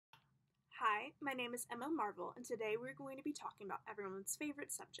Hi, my name is Emma Marvel, and today we're going to be talking about everyone's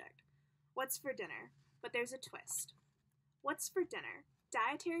favorite subject, what's for dinner? But there's a twist. What's for dinner?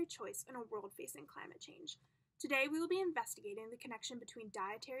 Dietary choice in a world facing climate change. Today we will be investigating the connection between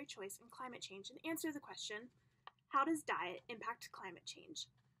dietary choice and climate change and answer the question, how does diet impact climate change?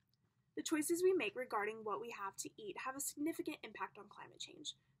 The choices we make regarding what we have to eat have a significant impact on climate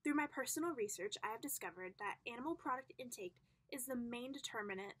change. Through my personal research, I have discovered that animal product intake is the main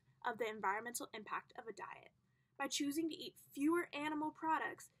determinant of the environmental impact of a diet. By choosing to eat fewer animal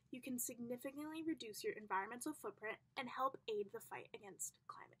products, you can significantly reduce your environmental footprint and help aid the fight against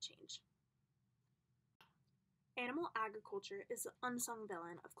climate change. Animal agriculture is the unsung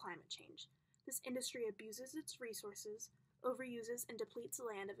villain of climate change. This industry abuses its resources, overuses and depletes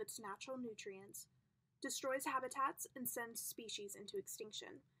land of its natural nutrients, destroys habitats, and sends species into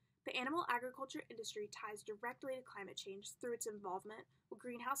extinction. The animal agriculture industry ties directly to climate change through its involvement with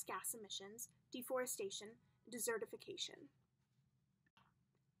greenhouse gas emissions, deforestation, and desertification.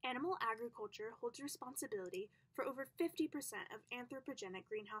 Animal agriculture holds responsibility for over 50% of anthropogenic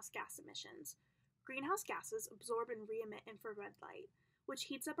greenhouse gas emissions. Greenhouse gases absorb and re-emit infrared light,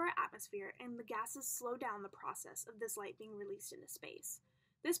 which heats up our atmosphere, and the gases slow down the process of this light being released into space.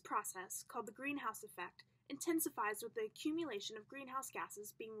 This process, called the greenhouse effect, intensifies with the accumulation of greenhouse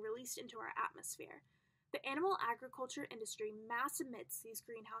gases being released into our atmosphere. The animal agriculture industry mass emits these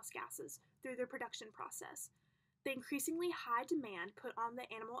greenhouse gases through their production process. The increasingly high demand put on the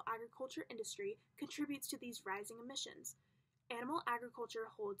animal agriculture industry contributes to these rising emissions. Animal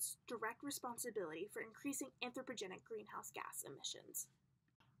agriculture holds direct responsibility for increasing anthropogenic greenhouse gas emissions.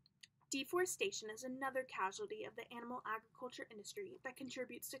 Deforestation is another casualty of the animal agriculture industry that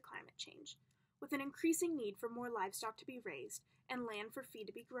contributes to climate change. With an increasing need for more livestock to be raised and land for feed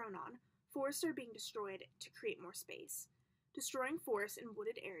to be grown on, forests are being destroyed to create more space. Destroying forests and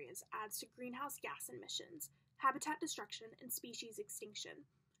wooded areas adds to greenhouse gas emissions, habitat destruction, and species extinction.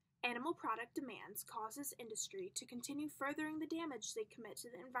 Animal product demands cause this industry to continue furthering the damage they commit to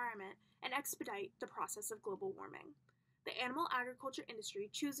the environment and expedite the process of global warming. The animal agriculture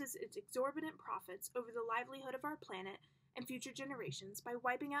industry chooses its exorbitant profits over the livelihood of our planet and future generations by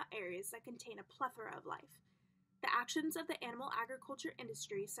wiping out areas that contain a plethora of life. The actions of the animal agriculture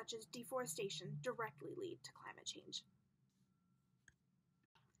industry, such as deforestation, directly lead to climate change.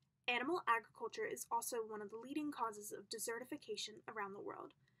 Animal agriculture is also one of the leading causes of desertification around the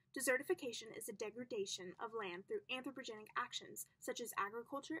world. Desertification is a degradation of land through anthropogenic actions such as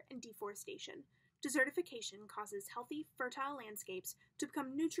agriculture and deforestation. Desertification causes healthy, fertile landscapes to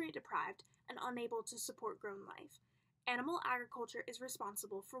become nutrient deprived and unable to support grown life. Animal agriculture is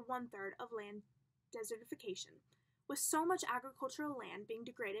responsible for 1/3 of land desertification. With so much agricultural land being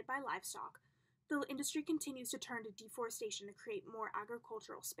degraded by livestock, the industry continues to turn to deforestation to create more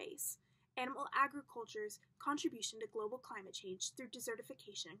agricultural space. Animal agriculture's contribution to global climate change through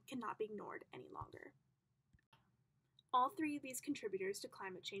desertification cannot be ignored any longer. All three of these contributors to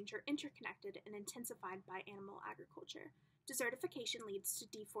climate change are interconnected and intensified by animal agriculture. Desertification leads to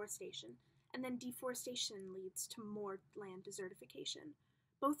deforestation, and then deforestation leads to more land desertification.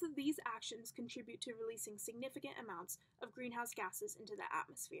 Both of these actions contribute to releasing significant amounts of greenhouse gases into the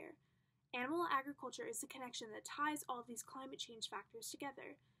atmosphere. Animal agriculture is the connection that ties all of these climate change factors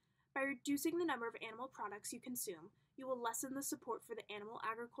together. By reducing the number of animal products you consume, you will lessen the support for the animal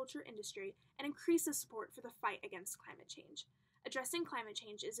agriculture industry and increase the support for the fight against climate change. Addressing climate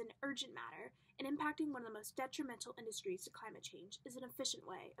change is an urgent matter, and impacting one of the most detrimental industries to climate change is an efficient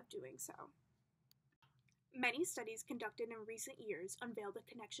way of doing so. Many studies conducted in recent years unveil the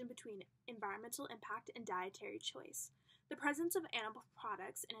connection between environmental impact and dietary choice. The presence of animal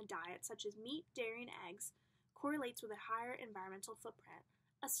products in a diet, such as meat, dairy, and eggs, correlates with a higher environmental footprint.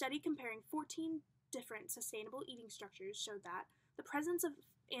 A study comparing 14 different sustainable eating structures showed that the presence of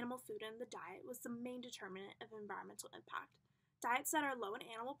animal food in the diet was the main determinant of environmental impact. Diets that are low in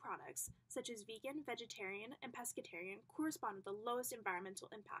animal products, such as vegan, vegetarian, and pescatarian, correspond with the lowest environmental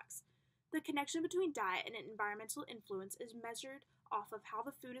impacts. The connection between diet and environmental influence is measured off of how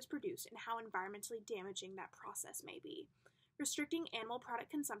the food is produced and how environmentally damaging that process may be. Restricting animal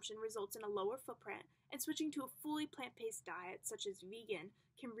product consumption results in a lower footprint, and switching to a fully plant-based diet, such as vegan,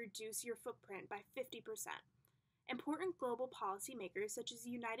 can reduce your footprint by 50%. Important global policymakers, such as the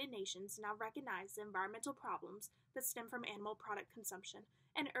United Nations, now recognize the environmental problems that stem from animal product consumption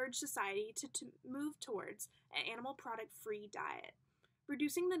and urge society to move towards an animal product-free diet.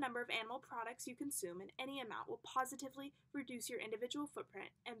 Reducing the number of animal products you consume in any amount will positively reduce your individual footprint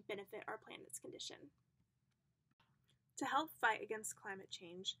and benefit our planet's condition. To help fight against climate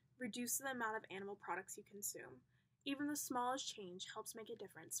change, reduce the amount of animal products you consume. Even the smallest change helps make a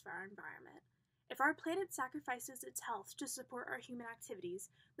difference for our environment. If our planet sacrifices its health to support our human activities,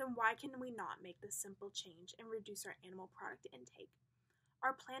 then why can we not make this simple change and reduce our animal product intake?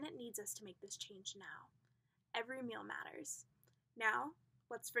 Our planet needs us to make this change now. Every meal matters. Now,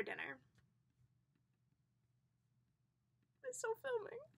 what's for dinner? It's still filming.